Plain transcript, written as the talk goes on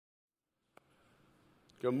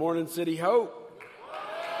Good morning, City Hope.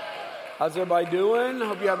 How's everybody doing?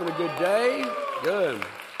 Hope you're having a good day. Good.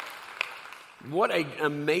 What an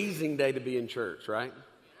amazing day to be in church, right?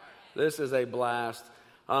 This is a blast.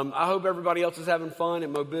 I hope everybody else is having fun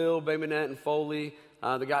at Mobile, Bay Minette, and Foley.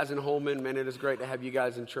 The guys in Holman, man, it is great to have you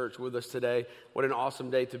guys in church with us today. What an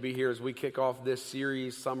awesome day to be here as we kick off this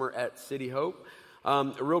series, Summer at City Hope.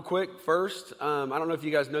 Real quick, first, I don't know if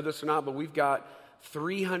you guys know this or not, but we've got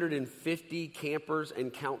 350 campers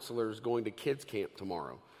and counselors going to kids camp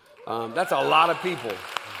tomorrow. That's a lot of people.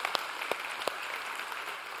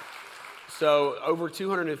 So over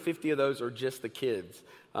 250 of those are just the kids.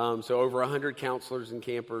 So over 100 counselors and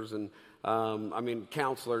campers and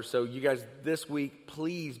counselors. So you guys this week,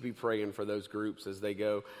 please be praying for those groups as they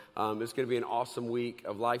go. It's going to be an awesome week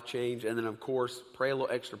of life change. And then, of course, pray a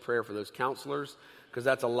little extra prayer for those counselors because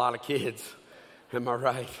that's a lot of kids. Am I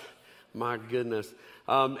right? My goodness.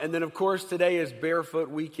 And then, of course, today is Barefoot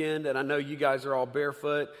Weekend, and I know you guys are all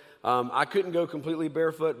barefoot. I couldn't go completely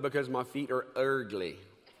barefoot because my feet are ugly.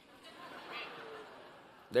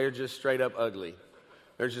 They're just straight up ugly.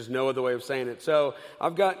 There's just no other way of saying it. So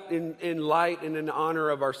I've got, in light and in honor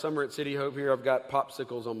of our Summer at City Hope here, I've got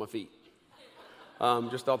popsicles on my feet.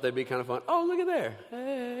 Just thought they'd be kind of fun. Oh, look at there.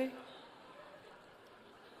 Hey.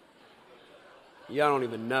 Y'all don't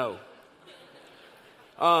even know.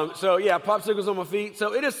 Popsicles on my feet.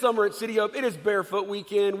 So it is Summer at City Hope. It is Barefoot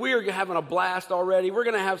Weekend. We are having a blast already. We're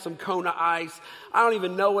going to have some Kona ice. I don't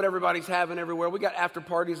even know what everybody's having everywhere. We got after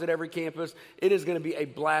parties at every campus. It is going to be a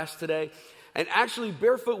blast today. And actually,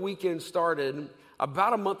 Barefoot Weekend started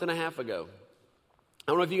about a month and a half ago.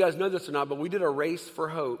 I don't know if you guys know this or not, but we did a Race for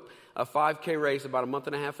Hope, a 5K race about a month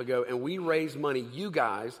and a half ago, and we raised money. You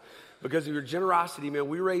guys, because of your generosity, man,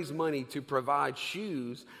 we raised money to provide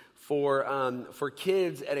shoes for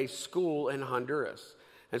kids at a school in Honduras.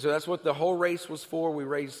 And so that's what the whole race was for. We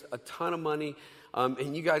raised a ton of money,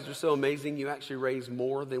 and you guys are so amazing. You actually raised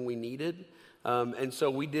more than we needed. And so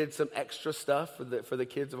we did some extra stuff for the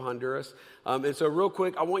kids of Honduras. And so real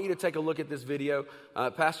quick, I want you to take a look at this video.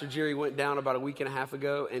 Pastor Jerry went down about a week and a half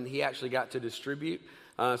ago, and he actually got to distribute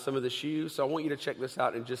some of the shoes. So I want you to check this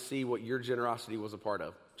out and just see what your generosity was a part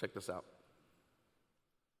of. Check this out.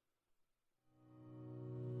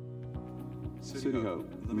 City Hope,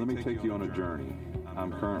 let me take you on a journey.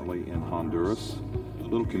 I'm currently in Honduras, a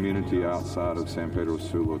little community outside of San Pedro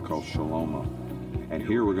Sula called Choloma. And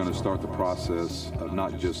here we're going to start the process of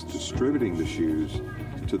not just distributing the shoes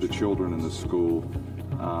to the children in the school,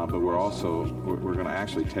 but we're going to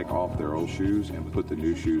actually take off their old shoes and put the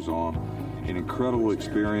new shoes on. An incredible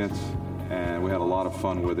experience, and we had a lot of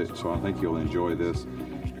fun with it, so I think you'll enjoy this.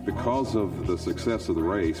 Because of the success of the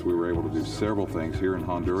race, we were able to do several things here in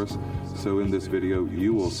Honduras. So in this video,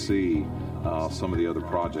 you will see some of the other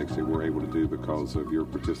projects that we're able to do because of your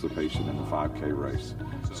participation in the 5K race.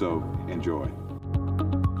 So enjoy.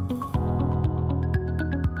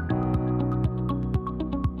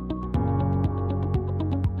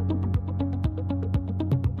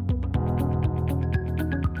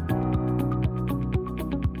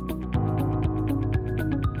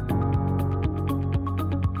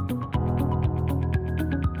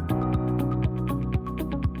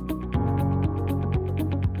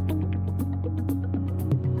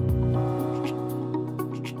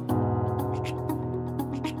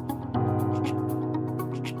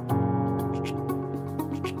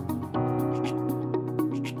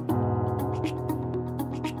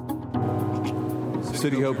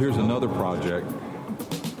 City Hope, here's another project.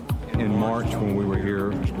 In March, when we were here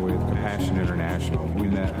with Compassion International, we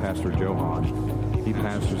met Pastor Johan. He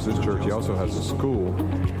pastors this church. He also has a school.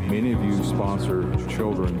 Many of you sponsor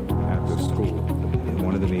children at this school. And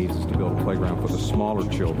one of the needs is to build a playground for the smaller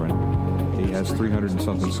children. He has 300 and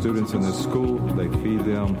something students in this school. They feed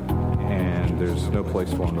them, and there's no place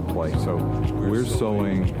for them to play. So we're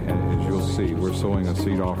sowing, as you'll see, we're sowing a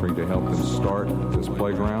seed offering to help them start this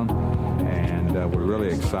playground. And we're really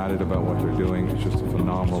excited about what they're doing. It's just a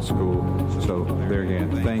phenomenal school. So there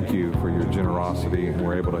again, thank you for your generosity.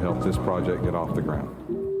 We're able to help this project get off the ground.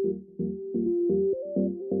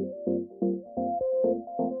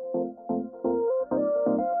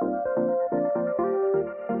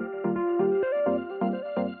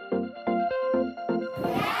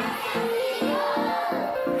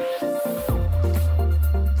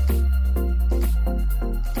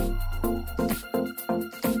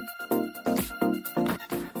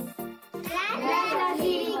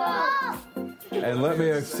 And let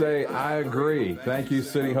me say, I agree. Thank you,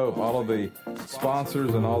 City Hope, all of the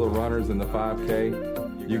sponsors and all the runners in the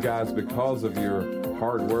 5K. You guys, because of your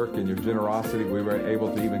hard work and your generosity, we were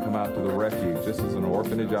able to even come out to the Refuge. This is an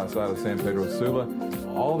orphanage outside of San Pedro Sula.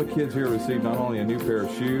 All the kids here received not only a new pair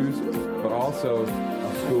of shoes, but also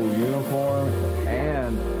a school uniform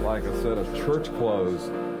and, like a set of church clothes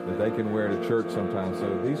that they can wear to church sometimes.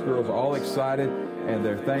 So these girls are all excited, and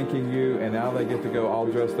they're thanking you, and now they get to go all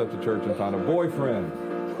dressed up to church and find a boyfriend.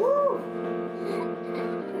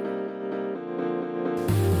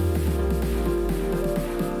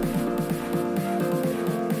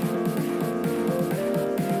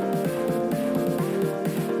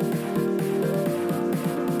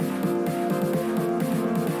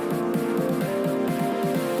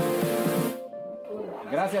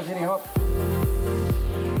 Gracias, City Hope.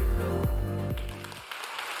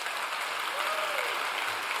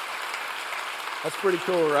 That's pretty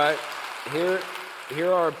cool, right?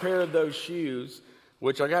 Here are a pair of those shoes,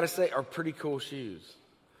 which I got to say are pretty cool shoes,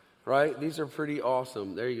 right? These are pretty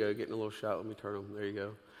awesome. There you go, getting a little shot. Let me turn them. There you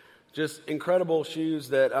go. Just incredible shoes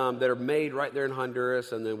that are made right there in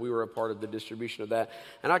Honduras, and then we were a part of the distribution of that.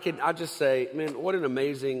 And I just say, man, what an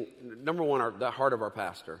amazing, number one, the heart of our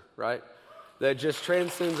pastor, right? That just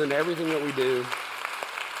transcends into everything that we do.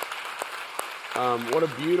 What a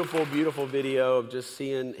beautiful, beautiful video of just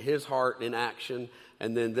seeing his heart in action.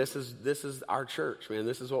 And then this is our church, man.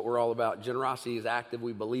 This is what we're all about. Generosity is active.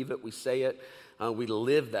 We believe it. We say it. We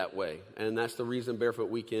live that way. And that's the reason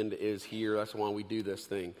Barefoot Weekend is here. That's why we do this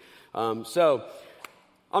thing. So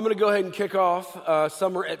I'm going to go ahead and kick off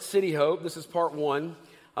Summer at City Hope. This is part one.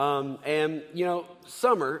 And, you know,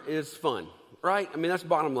 summer is fun, right? I mean, that's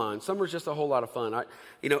bottom line. Summer's just a whole lot of fun.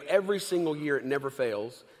 Every single year, it never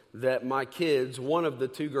fails that my kids, one of the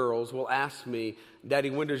two girls, will ask me, Daddy,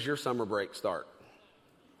 when does your summer break start?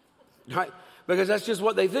 Right? Because that's just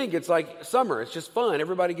what they think. It's like summer. It's just fun.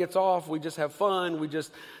 Everybody gets off. We just have fun. We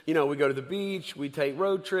just, we go to the beach. We take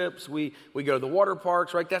road trips. We go to the water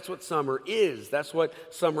parks, right? That's what summer is. That's what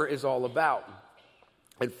summer is all about.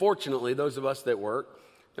 And fortunately, those of us that work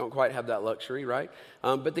don't quite have that luxury, right?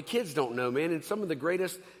 But the kids don't know, man. And some of the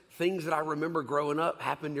greatest things that I remember growing up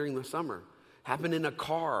happened during the summer. Happened in a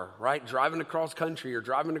car, right? Driving across country or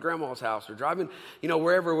driving to grandma's house or driving,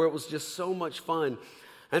 wherever where it was just so much fun.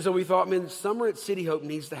 And so we thought, man, summer at City Hope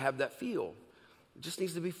needs to have that feel. It just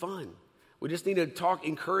needs to be fun. We just need to talk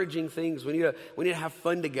encouraging things. We need to have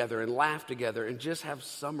fun together and laugh together and just have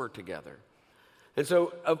summer together. And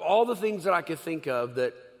so of all the things that I could think of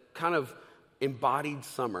that kind of embodied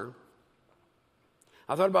summer,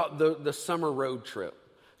 I thought about the summer road trip.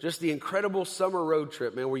 Just the incredible summer road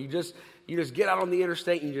trip, man, where you just get out on the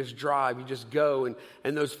interstate and you just drive, you just go,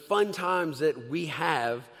 and those fun times that we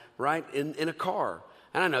have, right, in a car.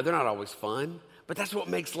 And I know they're not always fun, but that's what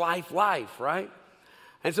makes life, right?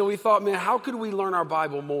 And so we thought, man, how could we learn our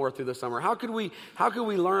Bible more through the summer? How could we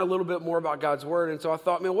learn a little bit more about God's Word? And so I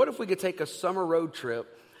thought, man, what if we could take a summer road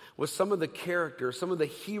trip with some of the characters, some of the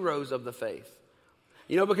heroes of the faith?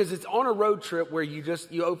 Because it's on a road trip where you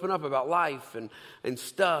open up about life and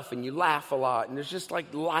stuff, and you laugh a lot, and it's just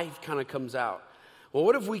like life kind of comes out. Well,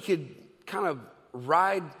 what if we could kind of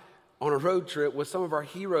ride on a road trip with some of our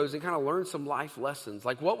heroes and kind of learn some life lessons?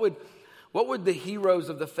 Like what would the heroes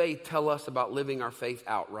of the faith tell us about living our faith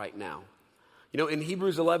out right now? In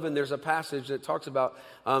Hebrews 11, there's a passage that talks about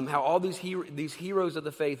how all these heroes of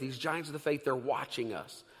the faith, these giants of the faith, they're watching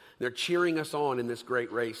us. They're cheering us on in this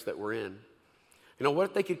great race that we're in. What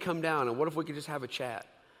if they could come down, and what if we could just have a chat?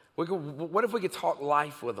 What if we could talk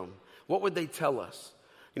life with them? What would they tell us?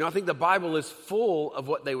 I think the Bible is full of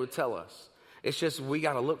what they would tell us. It's just we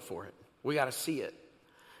got to look for it. We got to see it.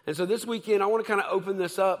 And so this weekend, I want to kind of open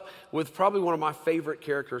this up with probably one of my favorite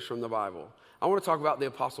characters from the Bible. I want to talk about the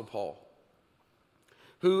Apostle Paul,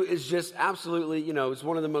 who is just absolutely, is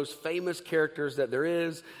one of the most famous characters that there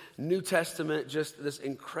is. New Testament, just this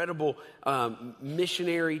incredible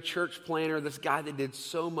missionary, church planner, this guy that did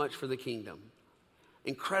so much for the kingdom.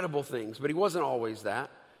 Incredible things, but he wasn't always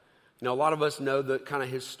that. A lot of us know the kind of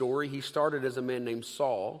his story. He started as a man named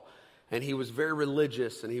Saul, and he was very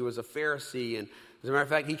religious, and he was a Pharisee. And as a matter of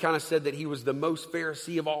fact, he kind of said that he was the most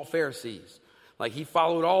Pharisee of all Pharisees. Like he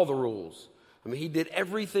followed all the rules. I mean, he did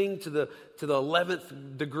everything to the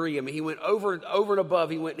 11th degree. I mean, he went over and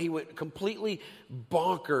above. He went completely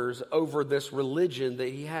bonkers over this religion that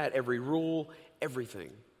he had, every rule,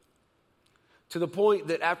 everything. To the point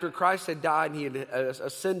that after Christ had died and he had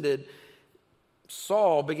ascended,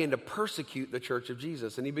 Saul began to persecute the church of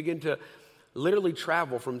Jesus. And he began to literally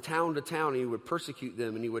travel from town to town. And he would persecute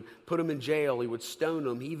them, and he would put them in jail. He would stone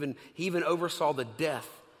them. He even oversaw the death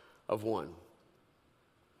of one.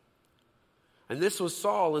 And this was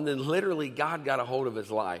Saul, and then literally God got a hold of his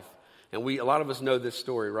life. And a lot of us know this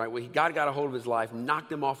story, right? God got a hold of his life,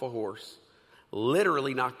 knocked him off a horse,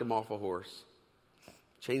 literally knocked him off a horse,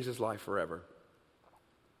 changed his life forever.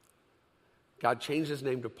 God changed his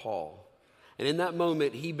name to Paul. And in that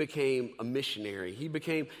moment, he became a missionary. He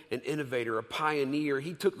became an innovator, a pioneer.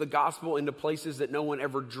 He took the gospel into places that no one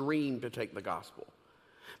ever dreamed to take the gospel.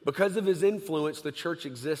 Because of his influence, the church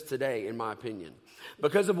exists today, in my opinion.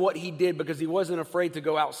 Because of what he did, because he wasn't afraid to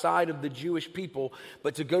go outside of the Jewish people,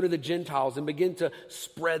 but to go to the Gentiles and begin to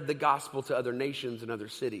spread the gospel to other nations and other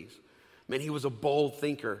cities. Man, he was a bold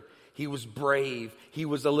thinker. He was brave. He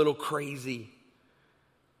was a little crazy.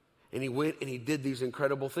 And he went and he did these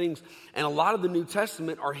incredible things. And a lot of the New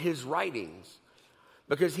Testament are his writings.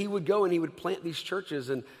 Because he would go and he would plant these churches.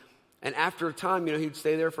 And after a time, he'd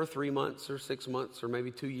stay there for 3 months or 6 months or maybe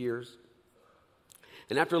 2 years.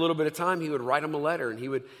 And after a little bit of time, he would write them a letter.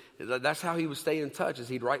 And that's how he would stay in touch, is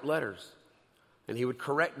he'd write letters. And he would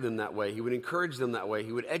correct them that way. He would encourage them that way.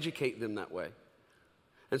 He would educate them that way.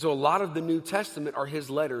 And so a lot of the New Testament are his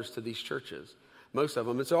letters to these churches, most of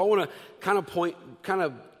them. And so I want to kind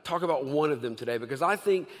of talk about one of them today, because I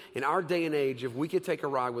think in our day and age, if we could take a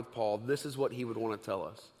ride with Paul, this is what he would want to tell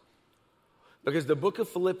us. Because the book of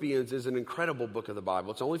Philippians is an incredible book of the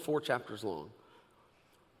Bible. It's only 4 chapters long.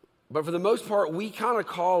 But for the most part, we kind of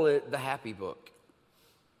call it the happy book.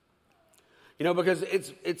 Because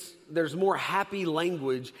there's more happy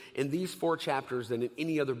language in these 4 chapters than in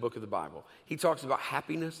any other book of the Bible. He talks about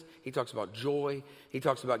happiness. He talks about joy. He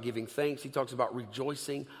talks about giving thanks. He talks about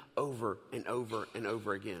rejoicing over and over and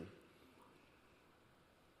over again.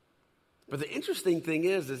 But the interesting thing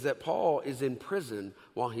is that Paul is in prison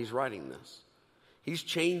while he's writing this. He's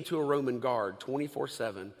chained to a Roman guard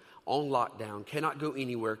 24/7, on lockdown, cannot go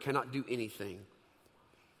anywhere, cannot do anything.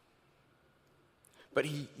 But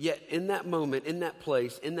yet in that moment, in that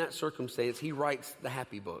place, in that circumstance, he writes the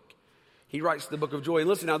happy book. He writes the book of joy. And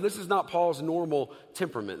listen, now this is not Paul's normal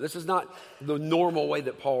temperament. This is not the normal way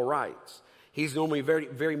that Paul writes. He's normally very,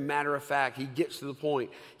 very matter of fact. He gets to the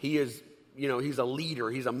point. He is, he's a leader.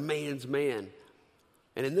 He's a man's man.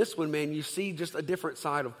 And in this one, man, you see just a different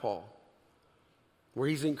side of Paul, where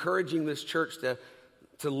he's encouraging this church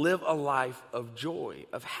to live a life of joy,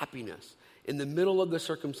 of happiness, in the middle of the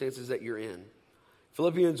circumstances that you're in.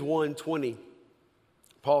 Philippians 1:20,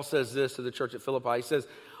 Paul says this to the church at Philippi. He says,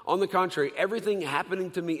 on the contrary, everything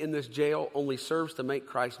happening to me in this jail only serves to make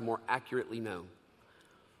Christ more accurately known.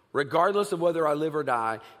 Regardless of whether I live or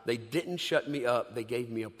die, they didn't shut me up. They gave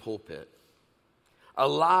me a pulpit.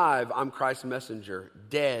 Alive, I'm Christ's messenger.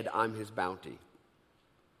 Dead, I'm his bounty.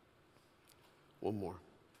 One more.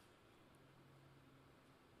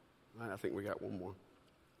 I think we got one more.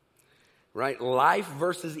 Right? Life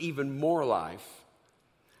versus even more life.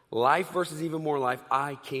 Life versus even more life,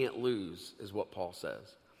 I can't lose, is what Paul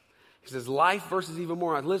says. He says life versus even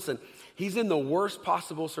more life. Listen, he's in the worst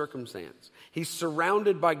possible circumstance. He's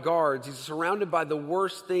surrounded by guards. He's surrounded by the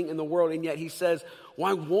worst thing in the world. And yet he says,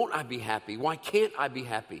 why won't I be happy? Why can't I be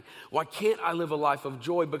happy? Why can't I live a life of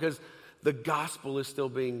joy? Because the gospel is still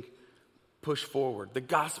being pushed forward. The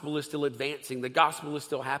gospel is still advancing. The gospel is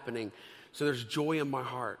still happening. So there's joy in my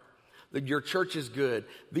heart. Your church is good.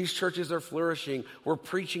 These churches are flourishing. We're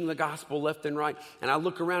preaching the gospel left and right. And I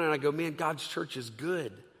look around and I go, man, God's church is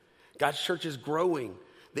good. God's church is growing.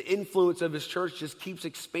 The influence of his church just keeps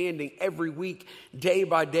expanding every week, day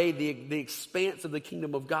by day. The expanse of the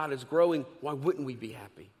kingdom of God is growing. Why wouldn't we be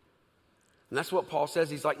happy? And that's what Paul says.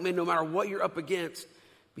 He's like, man, no matter what you're up against,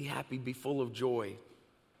 be happy, be full of joy.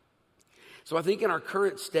 So I think in our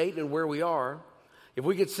current state and where we are, if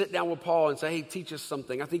we could sit down with Paul and say, hey, teach us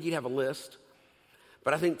something, I think he'd have a list.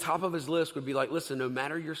 But I think top of his list would be like, listen, no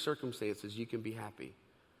matter your circumstances, you can be happy.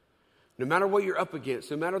 No matter what you're up against,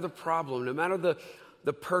 no matter the problem, no matter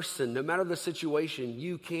the person, no matter the situation,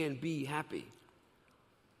 you can be happy.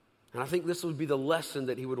 And I think this would be the lesson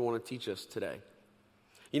that he would want to teach us today.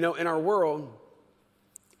 In our world,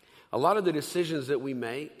 a lot of the decisions that we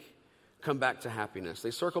make come back to happiness.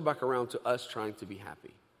 They circle back around to us trying to be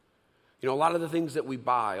happy. A lot of the things that we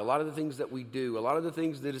buy, a lot of the things that we do, a lot of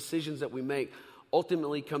the decisions that we make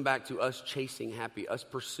ultimately come back to us chasing happy, us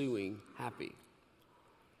pursuing happy.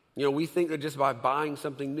 We think that just by buying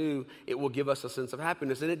something new, it will give us a sense of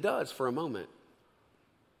happiness, and it does for a moment.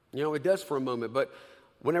 It does for a moment, but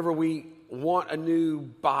whenever we want a new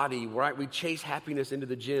body, right, we chase happiness into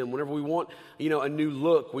the gym. Whenever we want, a new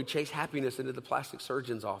look, we chase happiness into the plastic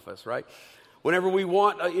surgeon's office, right? Whenever we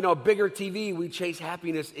want, a bigger TV, we chase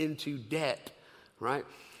happiness into debt, right?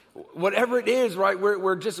 Whatever it is, right?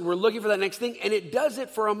 We're looking for that next thing, and it does it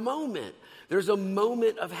for a moment. There's a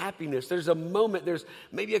moment of happiness. There's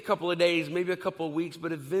maybe a couple of days, maybe a couple of weeks,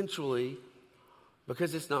 but eventually,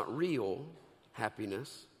 because it's not real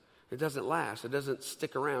happiness, it doesn't last. It doesn't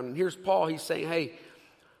stick around. And here's Paul. He's saying, hey,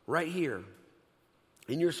 right here,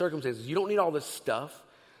 in your circumstances, you don't need all this stuff.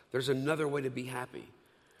 There's another way to be happy.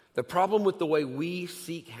 The problem with the way we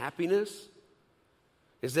seek happiness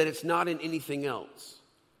is that it's not in anything else.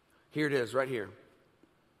 Here it is, right here.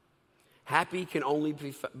 Happy can only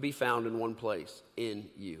be found in one place, in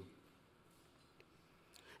you.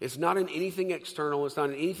 It's not in anything external. It's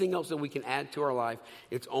not in anything else that we can add to our life.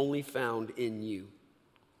 It's only found in you.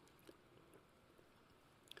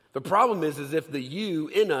 The problem is if the you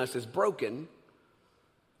in us is broken,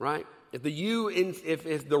 right? If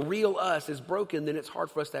the real us is broken, then it's hard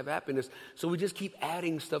for us to have happiness. So we just keep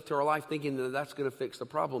adding stuff to our life thinking that that's going to fix the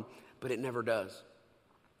problem, but it never does.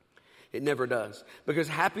 It never does. Because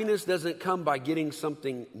happiness doesn't come by getting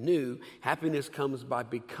something new. Happiness comes by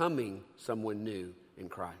becoming someone new in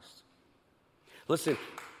Christ.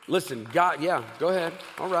 Listen, God, yeah, go ahead.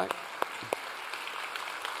 All right.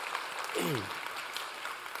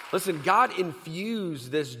 Listen, God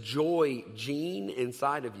infused this joy gene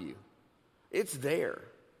inside of you. It's there.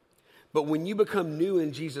 But when you become new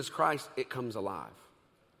in Jesus Christ, it comes alive.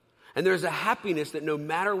 And there's a happiness that no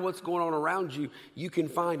matter what's going on around you, you can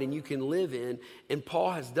find and you can live in. And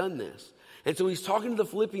Paul has done this. And so he's talking to the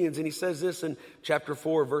Philippians, and he says this in chapter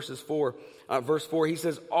 4, verse 4. He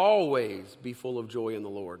says, always be full of joy in the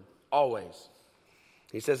Lord. Always.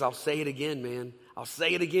 He says, I'll say it again, man. I'll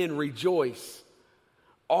say it again. Rejoice.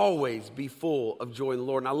 Always be full of joy in the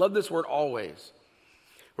Lord. And I love this word always,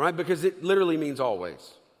 right? Because it literally means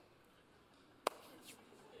always.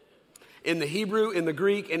 In the Hebrew, in the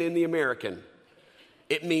Greek, and in the American,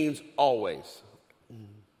 it means always.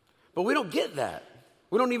 But we don't get that.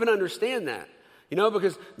 We don't even understand that. You know,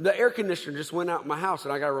 because the air conditioner just went out in my house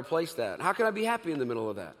and I got to replace that. How can I be happy in the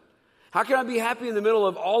middle of that? How can I be happy in the middle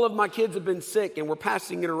of all of my kids have been sick and we're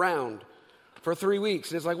passing it around for 3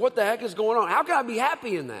 weeks? And it's like, what the heck is going on? How can I be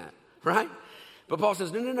happy in that? Right? But Paul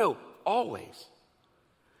says, no, always.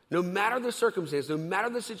 No matter the circumstance, no matter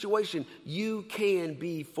the situation, you can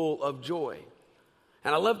be full of joy.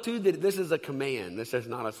 And I love, too, that this is a command. This is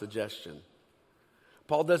not a suggestion.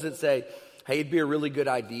 Paul doesn't say, hey, it'd be a really good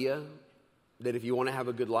idea that if you want to have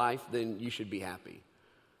a good life, then you should be happy.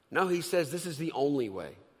 No, he says this is the only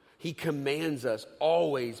way. He commands us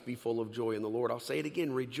always be full of joy in the Lord. I'll say it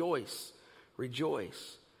again, rejoice,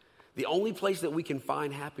 rejoice. The only place that we can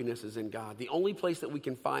find happiness is in God. The only place that we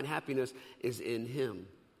can find happiness is in Him.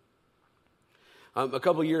 A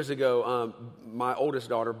couple of years ago, my oldest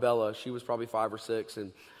daughter, Bella, she was probably 5 or 6,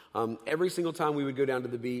 and every single time we would go down to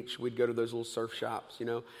the beach, we'd go to those little surf shops, you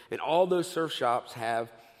know, and all those surf shops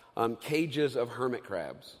have cages of hermit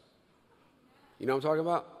crabs. You know what I'm talking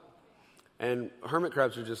about? And hermit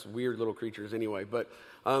crabs are just weird little creatures anyway, but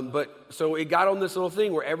so it got on this little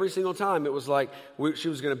thing where every single time it was like she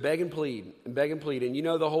was going to beg and plead, and you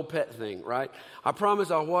know the whole pet thing, right? I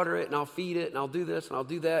promise I'll water it, and I'll feed it, and I'll do this, and I'll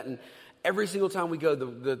do that, and every single time we go,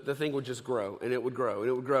 the thing would just grow, and it would grow, and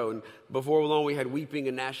it would grow. And before long, we had weeping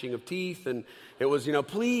and gnashing of teeth, and it was, you know,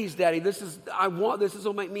 please, Daddy, I want this. This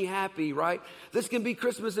will make me happy, right? This can be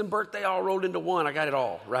Christmas and birthday all rolled into one. I got it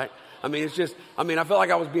all, right? I felt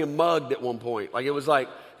like I was being mugged at one point. Like, it was like,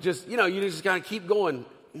 just, you know, you just kind of keep going.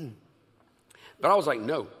 But I was like,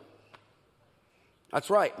 no.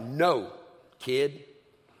 That's right. No, kid.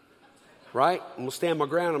 Right? I'm going to stand my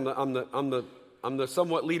ground. I'm the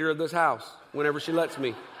somewhat leader of this house whenever she lets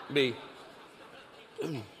me be.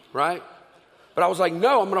 Right? But I was like,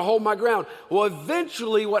 no, I'm going to hold my ground. Well,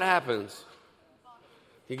 eventually what happens?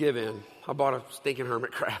 You give in. I bought a stinking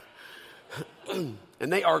hermit crab.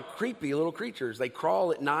 And they are creepy little creatures. They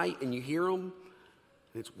crawl at night and you hear them.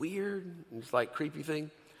 And it's weird. And it's like creepy thing.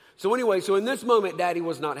 So anyway, in this moment, Daddy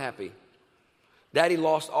was not happy. Daddy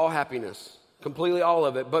lost all happiness. Completely all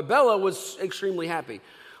of it. But Bella was extremely happy.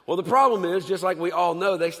 Well, the problem is, just like we all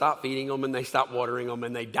know, they stop feeding them and they stop watering them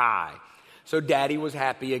and they die. So Daddy was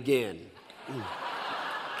happy again.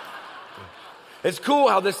 It's cool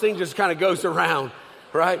how this thing just kind of goes around,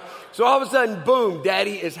 right? So all of a sudden, boom,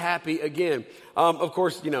 Daddy is happy again. Of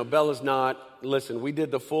course, you know, Bella's not. Listen, we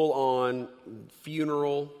did the full-on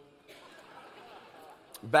funeral,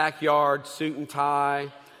 backyard, suit and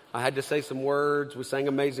tie. I had to say some words. We sang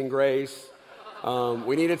Amazing Grace.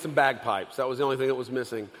 We needed some bagpipes. That was the only thing that was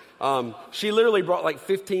missing. She literally brought like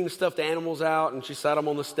 15 stuffed animals out, and she sat them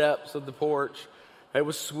on the steps of the porch. It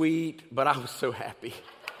was sweet, but I was so happy.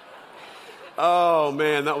 Oh,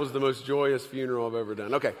 man, that was the most joyous funeral I've ever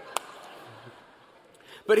done. Okay.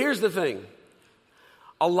 But here's the thing.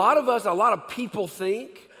 A lot of people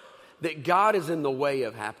think that God is in the way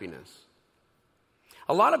of happiness.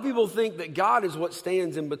 A lot of people think that God is what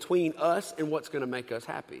stands in between us and what's going to make us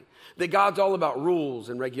happy. That God's all about rules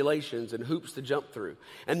and regulations and hoops to jump through.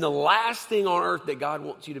 And the last thing on earth that God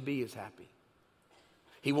wants you to be is happy.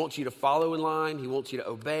 He wants you to follow in line. He wants you to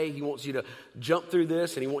obey. He wants you to jump through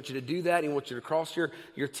this, and he wants you to do that. He wants you to cross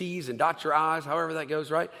your T's and dot your I's, however that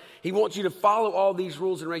goes, right? He wants you to follow all these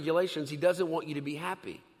rules and regulations. He doesn't want you to be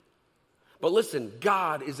happy. But listen,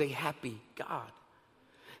 God is a happy God.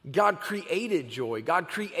 God created joy. God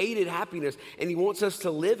created happiness, and he wants us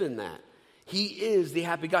to live in that. He is the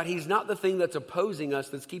happy God. He's not the thing that's opposing us,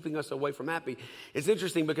 that's keeping us away from happy. It's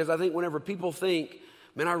interesting because I think whenever people think,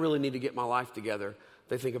 man, I really need to get my life together,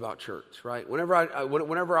 they think about church, right? Whenever I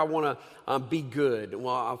want to be good,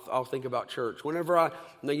 well, I'll think about church. Whenever I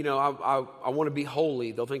want to be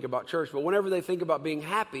holy, they'll think about church. But whenever they think about being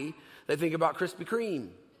happy, they think about Krispy Kreme.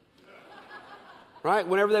 Right?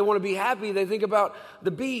 Whenever they want to be happy, they think about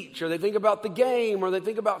the beach, or they think about the game, or they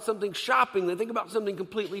think about something shopping. They think about something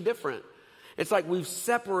completely different. It's like we've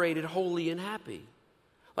separated holy and happy.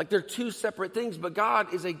 Like they're two separate things, but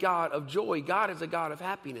God is a God of joy. God is a God of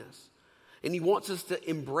happiness. And he wants us to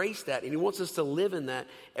embrace that, and he wants us to live in that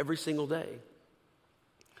every single day.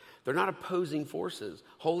 They're not opposing forces.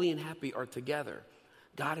 Holy and happy are together.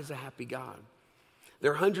 God is a happy God.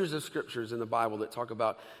 There are hundreds of scriptures in the Bible that talk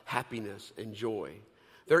about happiness and joy.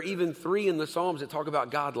 There are even 3 in the Psalms that talk about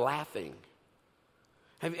God laughing.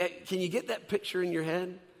 Can you get that picture in your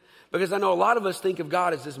head? Because I know a lot of us think of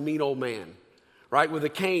God as this mean old man, right, with a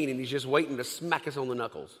cane, and he's just waiting to smack us on the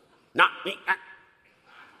knuckles. Not me.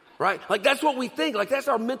 Right? Like that's what we think. Like that's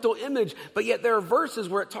our mental image. But yet there are verses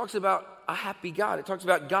where it talks about a happy God. It talks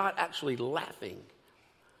about God actually laughing.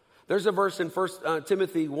 There's a verse in 1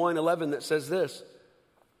 Timothy 1:11 that says this.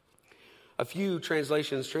 A few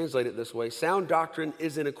translations translate it this way. Sound doctrine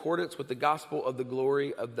is in accordance with the gospel of the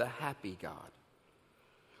glory of the happy God,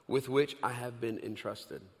 with which I have been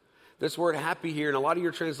entrusted. This word happy here in a lot of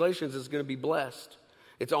your translations is going to be blessed.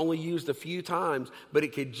 It's only used a few times, but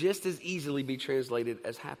it could just as easily be translated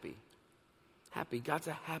as happy. Happy. God's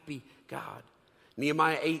a happy God.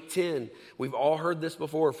 Nehemiah 8:10. We've all heard this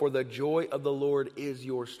before. For the joy of the Lord is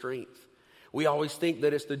your strength. We always think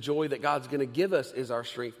that it's the joy that God's going to give us is our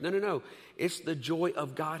strength. No. It's the joy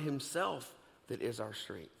of God himself that is our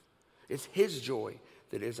strength. It's his joy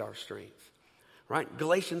that is our strength. Right?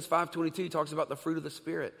 Galatians 5:22 talks about the fruit of the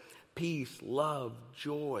Spirit. Peace, love,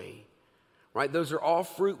 joy. Right? Those are all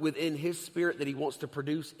fruit within his Spirit that he wants to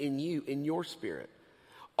produce in you, in your spirit.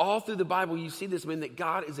 All through the Bible, you see this, man, that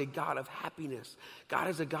God is a God of happiness. God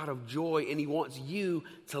is a God of joy, and he wants you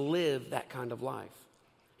to live that kind of life.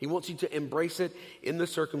 He wants you to embrace it in the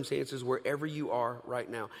circumstances wherever you are right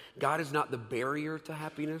now. God is not the barrier to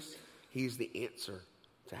happiness. He's the answer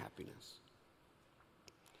to happiness.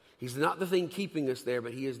 He's not the thing keeping us there,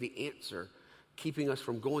 but he is the answer keeping us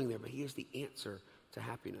from going there. But he is the answer to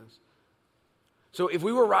happiness. So if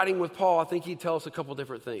we were riding with Paul, I think he'd tell us a couple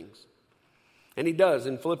different things. And he does.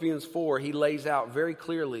 In Philippians 4, he lays out very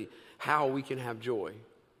clearly how we can have joy.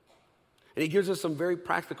 And he gives us some very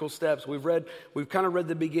practical steps. We've kind of read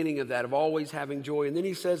the beginning of that, of always having joy. And then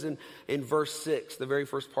he says in verse 6, the very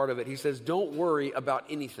first part of it, he says, don't worry about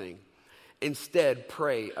anything. Instead,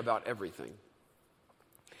 pray about everything.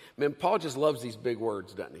 Man, Paul just loves these big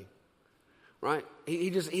words, doesn't he? Right?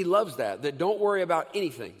 He loves that don't worry about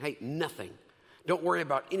anything. Hey, nothing. Don't worry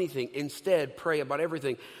about anything. Instead, pray about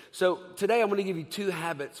everything. So today I'm going to give you 2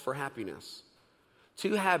 habits for happiness.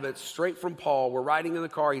 2 habits straight from Paul. We're riding in the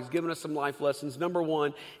car. He's giving us some life lessons. Number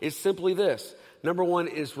 1 is simply this. Number 1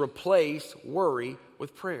 is replace worry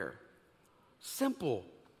with prayer. Simple,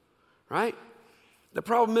 right? The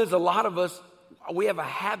problem is a lot of us, we have a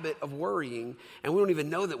habit of worrying, and we don't even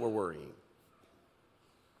know that we're worrying.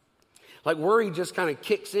 Like worry just kind of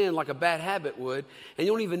kicks in like a bad habit would, and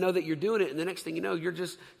you don't even know that you're doing it. And the next thing you know,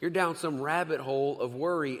 you're down some rabbit hole of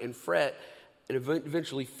worry and fret, and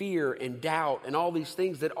eventually fear and doubt and all these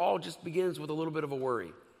things that all just begins with a little bit of a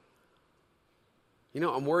worry. You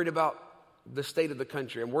know, I'm worried about the state of the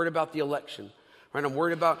country. I'm worried about the election. Right? I'm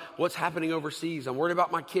worried about what's happening overseas. I'm worried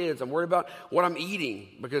about my kids. I'm worried about what I'm eating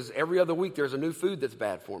because every other week there's a new food that's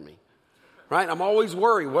bad for me. Right? I'm always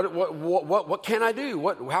worried. What can I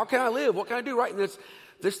do? How can I live? What can I do? Right? And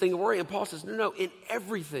this thing of worry. And Paul says, no, in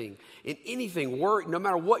everything, in anything, worry, no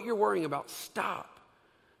matter what you're worrying about, stop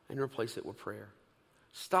and replace it with prayer.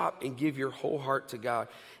 Stop and give your whole heart to God.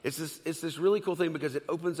 It's this really cool thing because it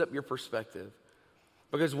opens up your perspective.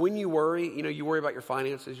 Because when you worry, you worry about your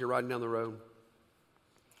finances, you're riding down the road.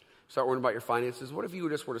 Start worrying about your finances. What if you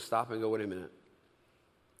just were to stop and go, wait a minute.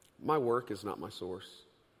 My work is not my source.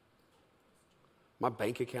 My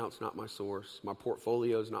bank account's not my source. My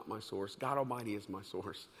portfolio is not my source. God Almighty is my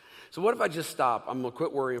source. So what if I just stop? I'm going to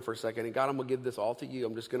quit worrying for a second. And God, I'm going to give this all to you.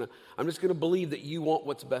 I'm just going to believe that you want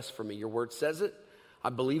what's best for me. Your word says it. I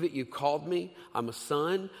believe it. You called me. I'm a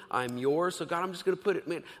son. I'm yours. So God, I'm just going to put it,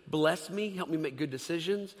 man, bless me. Help me make good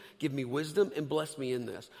decisions. Give me wisdom and bless me in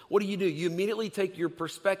this. What do? You immediately take your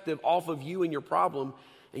perspective off of you and your problem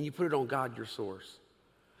and you put it on God, your source.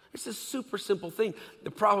 It's a super simple thing.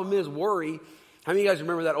 The problem is worry. How many of you guys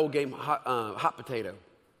remember that old game, Hot Potato?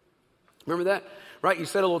 Remember that? Right? You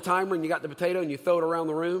set a little timer and you got the potato and you throw it around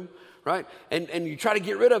the room, right? And you try to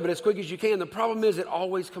get rid of it as quick as you can. The problem is it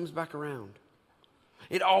always comes back around.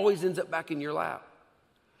 It always ends up back in your lap.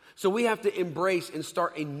 So we have to embrace and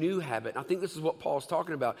start a new habit. And I think this is what Paul's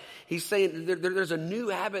talking about. He's saying there's a new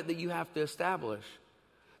habit that you have to establish.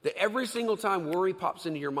 That every single time worry pops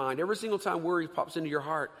into your mind, every single time worry pops into your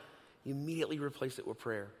heart, you immediately replace it with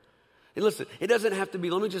prayer. And listen, it doesn't have to be,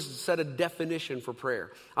 let me just set a definition for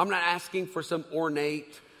prayer. I'm not asking for some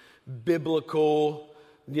ornate, biblical,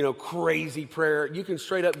 crazy prayer. You can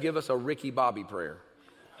straight up give us a Ricky Bobby prayer.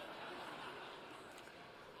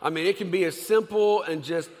 I mean, it can be as simple and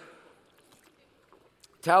just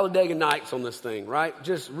Talladega Nights on this thing, right?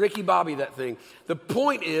 Just Ricky Bobby that thing. The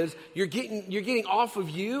point is, you're getting off of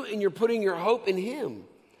you and you're putting your hope in him.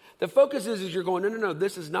 The focus is you're going, no,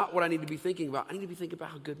 this is not what I need to be thinking about. I need to be thinking about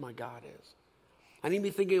how good my God is. I need to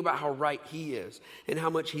be thinking about how right he is and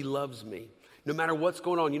how much he loves me. No matter what's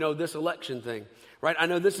going on, this election thing, right? I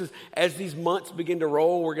know this is, as these months begin to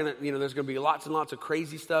roll, we're going to, there's going to be lots and lots of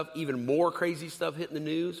crazy stuff, even more crazy stuff hitting the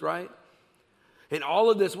news, right? And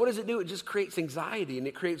all of this, what does it do? It just creates anxiety and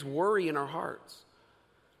it creates worry in our hearts.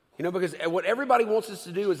 Because what everybody wants us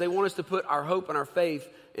to do is they want us to put our hope and our faith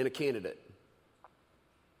in a candidate.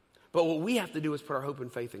 But what we have to do is put our hope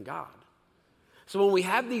and faith in God. So when we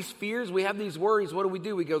have these fears, we have these worries, what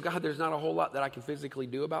do? We go, God, there's not a whole lot that I can physically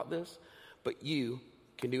do about this, but you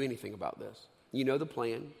can do anything about this. You know the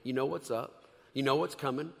plan. You know what's up. You know what's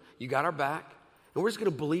coming. You got our back. And we're just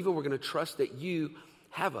going to believe it. We're going to trust that you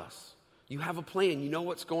have us. You have a plan. You know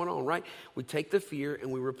what's going on, right? We take the fear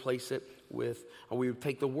and we replace it with, or we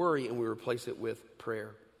take the worry and we replace it with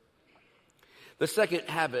prayer. The second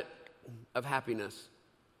habit of happiness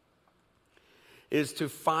is to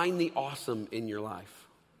find the awesome in your life.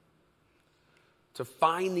 To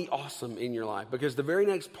find the awesome in your life. Because the very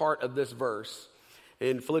next part of this verse,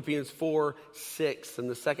 in Philippians 4:6, and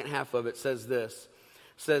the second half of it says this.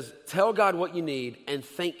 It says, tell God what you need and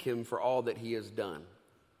thank him for all that he has done.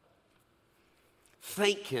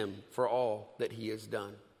 Thank him for all that he has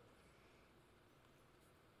done.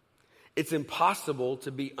 It's impossible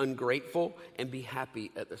to be ungrateful and be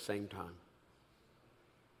happy at the same time.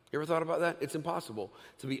 You ever thought about that? It's impossible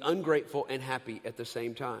to be ungrateful and happy at the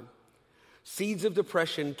same time. Seeds of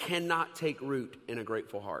depression cannot take root in a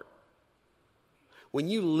grateful heart. When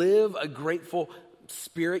you live a grateful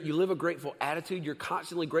spirit, you live a grateful attitude, you're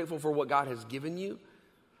constantly grateful for what God has given you,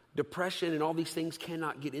 depression and all these things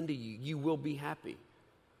cannot get into you. You will be happy.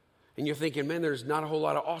 And you're thinking, man, there's not a whole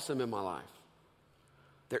lot of awesome in my life.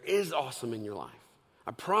 There is awesome in your life.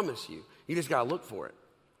 I promise you. You just got to look for it.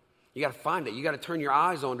 You got to find it. You got to turn your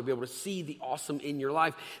eyes on to be able to see the awesome in your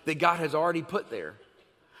life that God has already put there.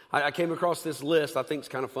 I came across this list, I think it's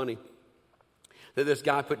kind of funny, that this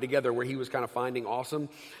guy put together where he was kind of finding awesome.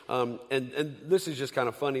 And this is just kind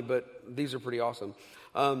of funny, but these are pretty awesome.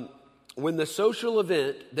 When the social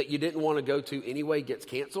event that you didn't want to go to anyway gets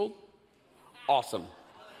canceled, awesome.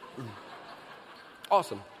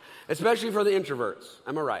 Awesome. Especially for the introverts.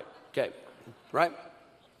 Am I right? Okay. Right?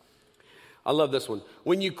 I love this one.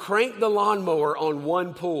 When you crank the lawnmower on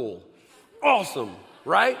one pull, awesome,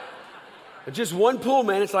 right? Just one pull,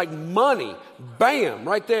 man, it's like money. Bam,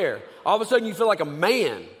 right there. All of a sudden you feel like a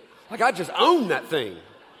man. Like I just own that thing.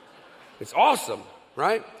 It's awesome,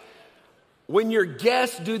 right? When your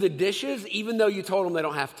guests do the dishes, even though you told them they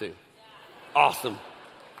don't have to. Awesome,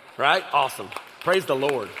 right? Awesome. Praise the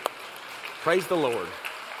Lord. Praise the Lord.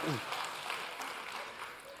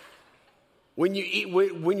 When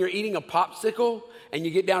you're eating a popsicle and you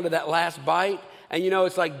get down to that last bite, and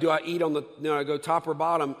it's like, do I eat on the, I go top or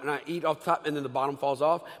bottom, and I eat off top, and then the bottom falls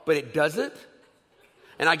off, but it doesn't,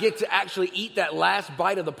 and I get to actually eat that last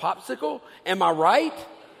bite of the popsicle. Am I right?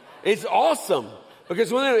 It's awesome,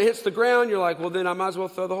 because when it hits the ground, you're like, well, then I might as well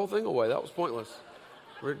throw the whole thing away. That was pointless,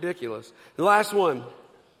 ridiculous. The last one,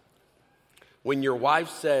 when your wife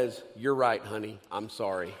says, "You're right, honey, I'm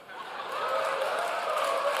sorry."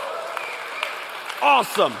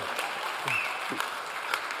 Awesome.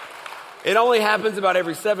 It only happens about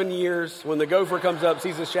every 7 years when the gopher comes up,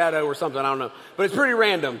 sees a shadow or something, I don't know. But it's pretty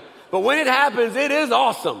random. But when it happens, it is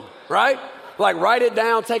awesome, right? Like write it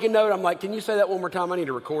down, take a note. I'm like, can you say that one more time? I need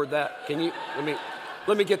to record that. Can you,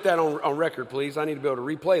 let me get that on record, please. I need to be able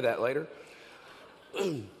to replay that later.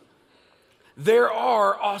 There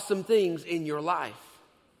are awesome things in your life.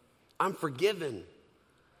 I'm forgiven.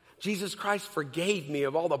 Jesus Christ forgave me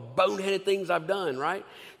of all the boneheaded things I've done, right?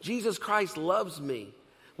 Jesus Christ loves me.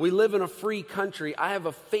 We live in a free country. I have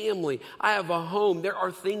a family. I have a home. There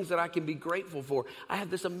are things that I can be grateful for. I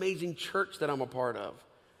have this amazing church that I'm a part of,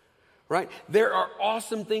 right? There are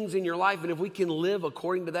awesome things in your life, and if we can live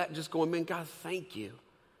according to that and just going, man, God, thank you.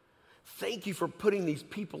 Thank you for putting these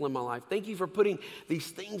people in my life. Thank you for putting these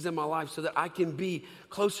things in my life so that I can be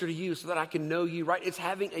closer to you, so that I can know you, right? It's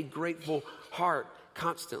having a grateful heart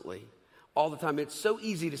constantly, all the time. It's so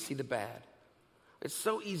easy to see the bad. It's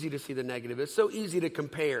so easy to see the negative. It's so easy to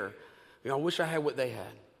compare. I wish I had what they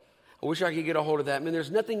had. I wish I could get a hold of that. Man,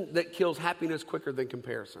 there's nothing that kills happiness quicker than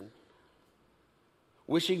comparison.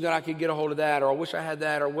 Wishing that I could get a hold of that, or I wish I had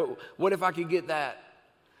that, or what if I could get that?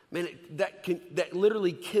 Man, that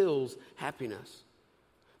literally kills happiness.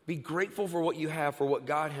 Be grateful for what you have, for what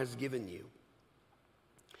God has given you.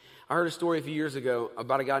 I heard a story a few years ago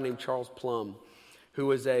about a guy named Charles Plumb, who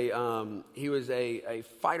was a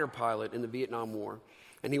fighter pilot in the Vietnam War.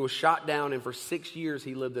 And he was shot down, and for 6 years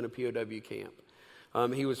he lived in a POW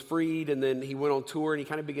camp. He was freed, and then he went on tour, and he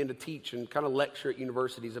kind of began to teach and kind of lecture at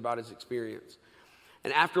universities about his experience.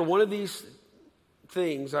 And after one of these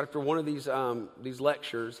things, after one of these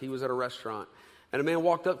lectures, he was at a restaurant, and a man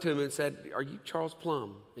walked up to him and said, "Are you Charles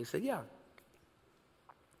Plumb?" He said, "Yeah."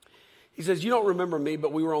 He says, "You don't remember me,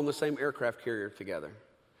 but we were on the same aircraft carrier together."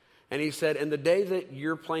 And he said, "And the day that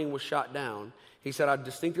your plane was shot down," he said, "I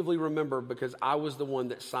distinctively remember because I was the one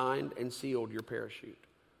that signed and sealed your parachute."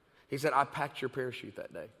 He said, "I packed your parachute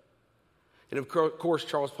that day." And of course,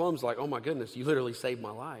 Charles Plumb's like, "Oh my goodness, you literally saved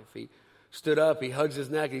my life." He stood up, he hugs his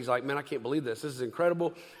neck, and he's like, "Man, I can't believe this. This is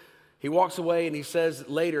incredible." He walks away, and he says,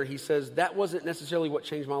 "That wasn't necessarily what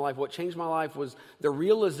changed my life. What changed my life was the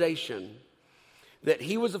realization that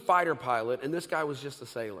he was a fighter pilot and this guy was just a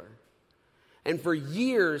sailor. And for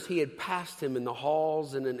years, he had passed him in the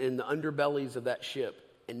halls and in the underbellies of that ship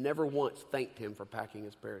and never once thanked him for packing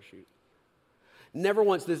his parachute. Never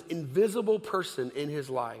once, this invisible person in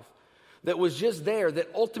his life that was just there that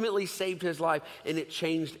ultimately saved his life, and it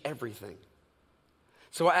changed everything."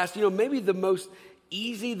 So I asked, maybe the most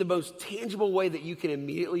easy, the most tangible way that you can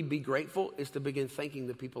immediately be grateful is to begin thanking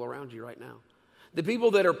the people around you right now. The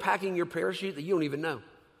people that are packing your parachute that you don't even know.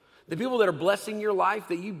 The people that are blessing your life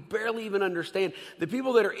that you barely even understand. The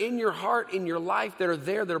people that are in your heart, in your life, that are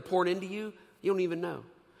there, that are poured into you, you don't even know.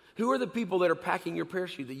 Who are the people that are packing your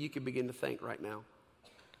parachute that you can begin to thank right now?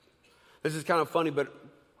 This is kind of funny, but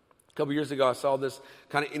a couple years ago, I saw this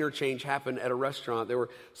kind of interchange happen at a restaurant. There were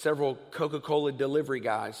several Coca-Cola delivery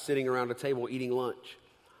guys sitting around a table eating lunch.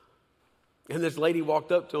 And this lady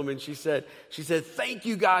walked up to him and she said, "Thank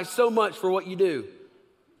you guys so much for what you do."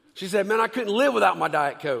 She said, "Man, I couldn't live without my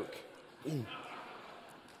Diet Coke."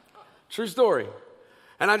 True story.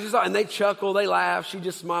 And I just thought, and they chuckle, they laugh. She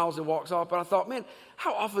just smiles and walks off. But I thought, man,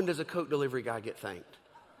 how often does a Coke delivery guy get thanked?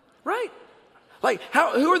 Right? Like,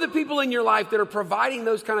 who are the people in your life that are providing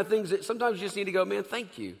those kind of things that sometimes you just need to go, man,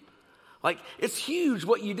 thank you. Like, it's huge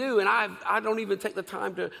what you do, and I don't even take the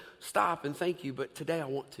time to stop and thank you, but today I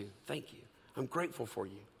want to. Thank you. I'm grateful for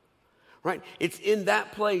you. Right? It's in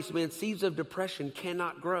that place, man, seeds of depression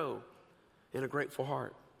cannot grow in a grateful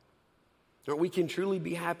heart. We can truly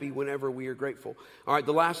be happy whenever we are grateful. All right,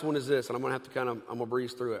 the last one is this, and I'm going to have to I'm going to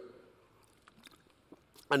breeze through it.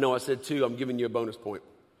 I know I said 2, I'm giving you a bonus point.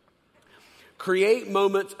 Create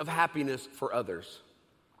moments of happiness for others.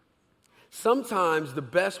 Sometimes the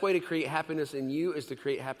best way to create happiness in you is to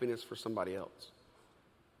create happiness for somebody else.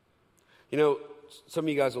 Some of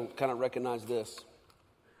you guys will kind of recognize this.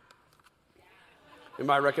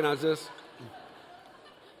 Anybody recognize this?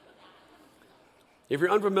 If you're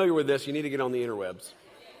unfamiliar with this, you need to get on the interwebs.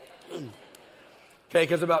 Okay,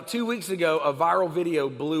 because about 2 weeks ago, a viral video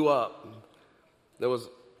blew up that was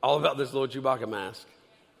all about this little Chewbacca mask.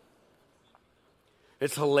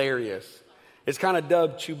 It's hilarious. It's kind of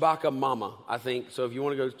dubbed Chewbacca Mama, I think. So if you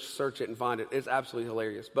want to go search it and find it, it's absolutely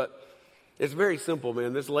hilarious. But it's very simple,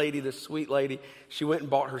 man. This lady, this sweet lady, she went and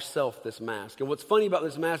bought herself this mask. And what's funny about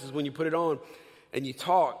this mask is when you put it on and you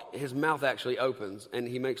talk, his mouth actually opens and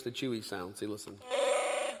he makes the chewy sound. See, listen.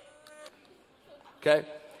 Okay?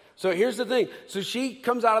 So here's the thing. So she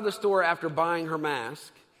comes out of the store after buying her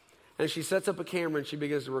mask. And she sets up a camera and she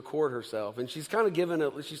begins to record herself. And she's kind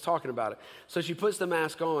of she's talking about it. So she puts the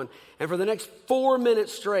mask on. And for the next 4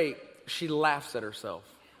 minutes straight, she laughs at herself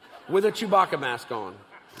with a Chewbacca mask on.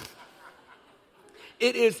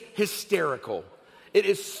 It is hysterical. It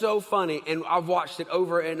is so funny, and I've watched it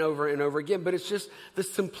over and over and over again, but it's just the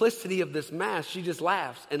simplicity of this mask. She just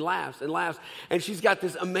laughs and laughs and laughs, and she's got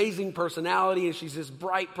this amazing personality, and she's this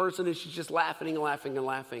bright person, and she's just laughing and laughing and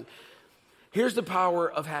laughing. Here's the power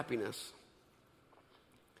of happiness.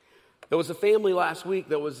 There was a family last week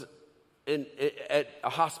that was at a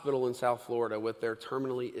hospital in South Florida with their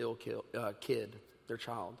terminally ill kid, their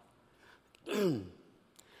child.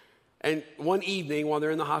 And one evening, while they're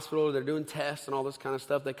in the hospital, they're doing tests and all this kind of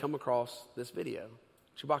stuff, they come across this video,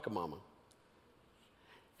 Chewbacca Mama.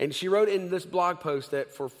 And she wrote in this blog post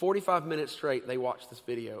that for 45 minutes straight, they watched this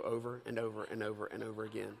video over and over and over and over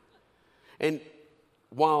again. And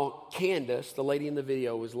while Candace, the lady in the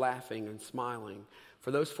video, was laughing and smiling, for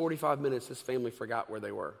those 45 minutes, this family forgot where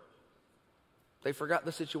they were. They forgot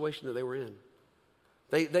the situation that they were in.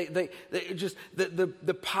 They just,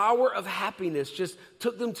 the power of happiness just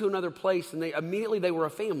took them to another place, and they were a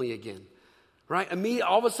family again, right?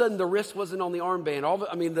 All of a sudden, the wrist wasn't on the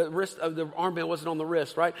armband. The wrist of the armband wasn't on the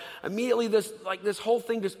wrist, right? Immediately, this whole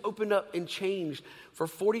thing just opened up and changed. For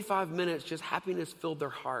 45 minutes, just happiness filled their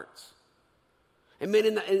hearts. And man,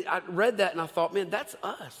 and I read that, and I thought, man, that's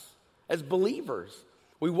us as believers.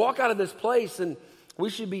 We walk out of this place, and we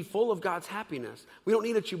should be full of God's happiness. We don't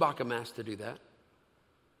need a Chewbacca mask to do that.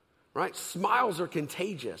 Right? Smiles are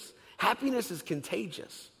contagious. Happiness is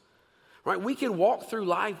contagious. Right? We can walk through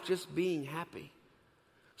life just being happy,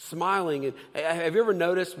 smiling. And have you ever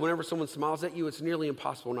noticed whenever someone smiles at you, it's nearly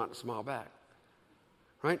impossible not to smile back?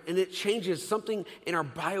 Right? And it changes. Something in our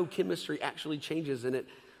biochemistry actually changes, and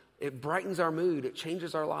it brightens our mood. It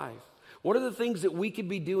changes our life. What are the things that we could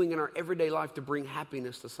be doing in our everyday life to bring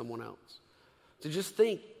happiness to someone else? To just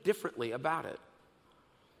think differently about it.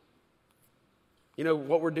 You know,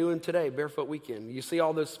 what we're doing today, Barefoot Weekend. You see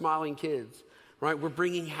all those smiling kids, right? We're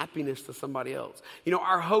bringing happiness to somebody else. You know,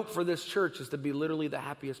 our hope for this church is to be literally the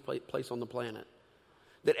happiest place on the planet.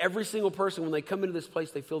 That every single person, when they come into this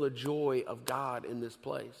place, they feel the joy of God in this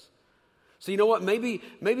place. So you know what? Maybe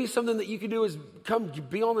something that you can do is come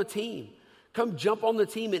be on the team. Come jump on the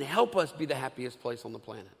team and help us be the happiest place on the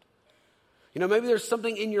planet. You know, maybe there's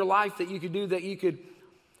something in your life that you could do that you could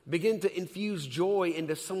begin to infuse joy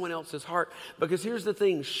into someone else's heart. Because here's the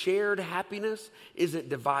thing, shared happiness isn't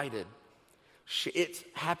divided. It's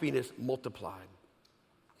happiness multiplied.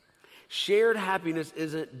 Shared happiness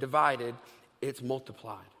isn't divided, it's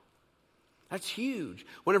multiplied. That's huge.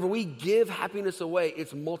 Whenever we give happiness away,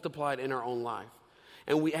 it's multiplied in our own life.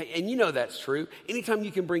 And you know that's true. Anytime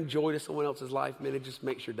you can bring joy to someone else's life, man, it just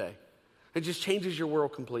makes your day. It just changes your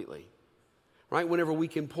world completely. Right? Whenever we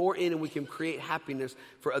can pour in and we can create happiness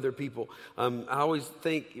for other people. I always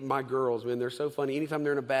think my girls, man, they're so funny. Anytime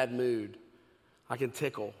they're in a bad mood, I can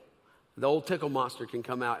tickle. The old tickle monster can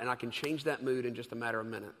come out, and I can change that mood in just a matter of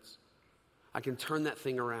minutes. I can turn that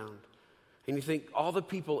thing around. And you think, all the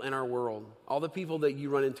people in our world, all the people that you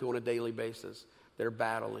run into on a daily basis that are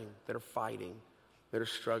battling, that are fighting, that are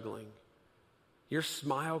struggling, your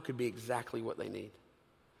smile could be exactly what they need.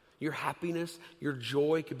 Your happiness, your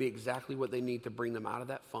joy could be exactly what they need to bring them out of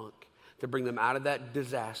that funk, to bring them out of that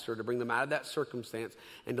disaster, to bring them out of that circumstance,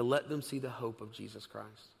 and to let them see the hope of Jesus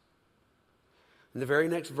Christ. In the very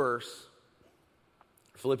next verse,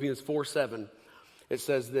 Philippians 4:7, it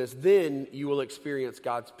says this, "Then you will experience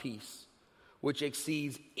God's peace, which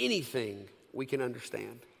exceeds anything we can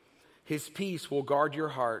understand. His peace will guard your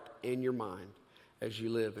heart and your mind as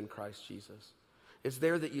you live in Christ Jesus." It's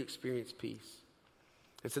there that you experience peace.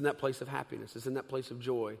 It's in that place of happiness. It's in that place of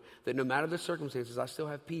joy that no matter the circumstances, I still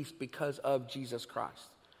have peace because of Jesus Christ.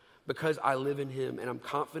 Because I live in him and I'm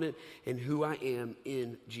confident in who I am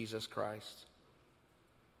in Jesus Christ.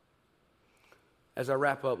 As I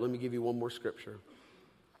wrap up, let me give you one more scripture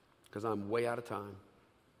because I'm way out of time.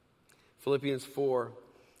 Philippians 4,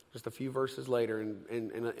 just a few verses later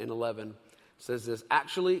in 11, says this,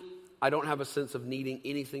 "Actually, I don't have a sense of needing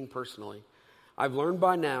anything personally. I've learned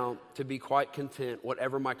by now to be quite content,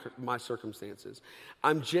 whatever my circumstances.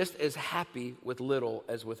 I'm just as happy with little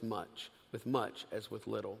as with much as with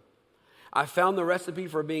little. I found the recipe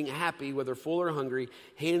for being happy, whether full or hungry,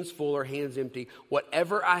 hands full or hands empty.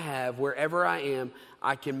 Whatever I have, wherever I am,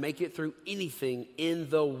 I can make it through anything in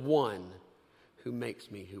the one who makes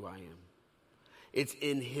me who I am." It's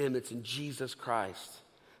in him, it's in Jesus Christ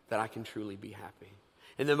that I can truly be happy.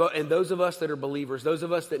 And those of us that are believers, those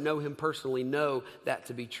of us that know him personally, know that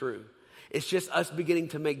to be true. It's just us beginning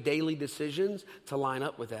to make daily decisions to line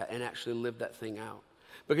up with that and actually live that thing out.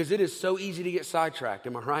 Because it is so easy to get sidetracked,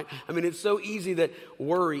 am I right? I mean, it's so easy that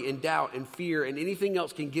worry and doubt and fear and anything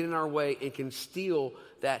else can get in our way and can steal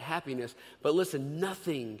that happiness. But listen,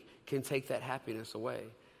 nothing can take that happiness away,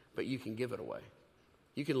 but you can give it away.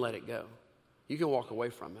 You can let it go. You can walk away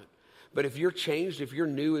from it. But if you're changed, if you're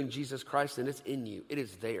new in Jesus Christ, then it's in you. It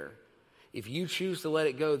is there. If you choose to let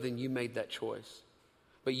it go, then you made that choice.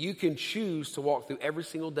 But you can choose to walk through every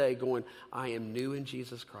single day going, I am new in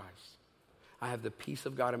Jesus Christ. I have the peace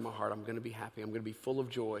of God in my heart. I'm going to be happy. I'm going to be full of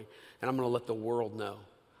joy. And I'm going to let the world know.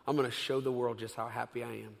 I'm going to show the world just how happy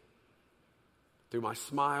I am. Through my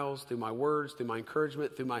smiles, through my words, through my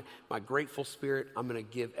encouragement, through my grateful spirit, I'm going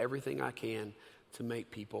to give everything I can to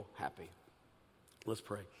make people happy. Let's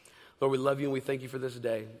pray. Lord, we love you and we thank you for this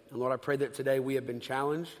day. And Lord, I pray that today we have been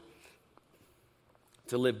challenged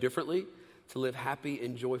to live differently, to live happy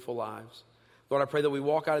and joyful lives. Lord, I pray that we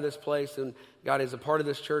walk out of this place, and God, as a part of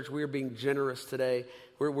this church, we are being generous today.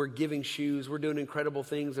 We're giving shoes, we're doing incredible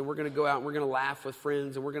things, and we're going to go out and we're going to laugh with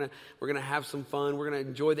friends, and we're going to have some fun. We're going to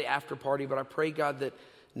enjoy the after party. But I pray, God, that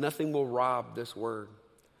nothing will rob this word.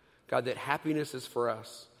 God, that happiness is for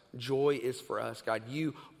us, joy is for us. God,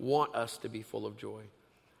 you want us to be full of joy.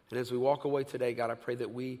 And as we walk away today, God, I pray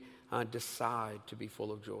that we decide to be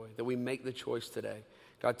full of joy, that we make the choice today,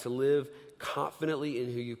 God, to live confidently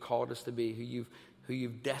in who you called us to be, who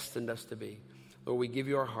you've destined us to be. Lord, we give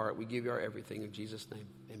you our heart. We give you our everything. In Jesus' name,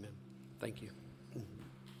 amen. Thank you.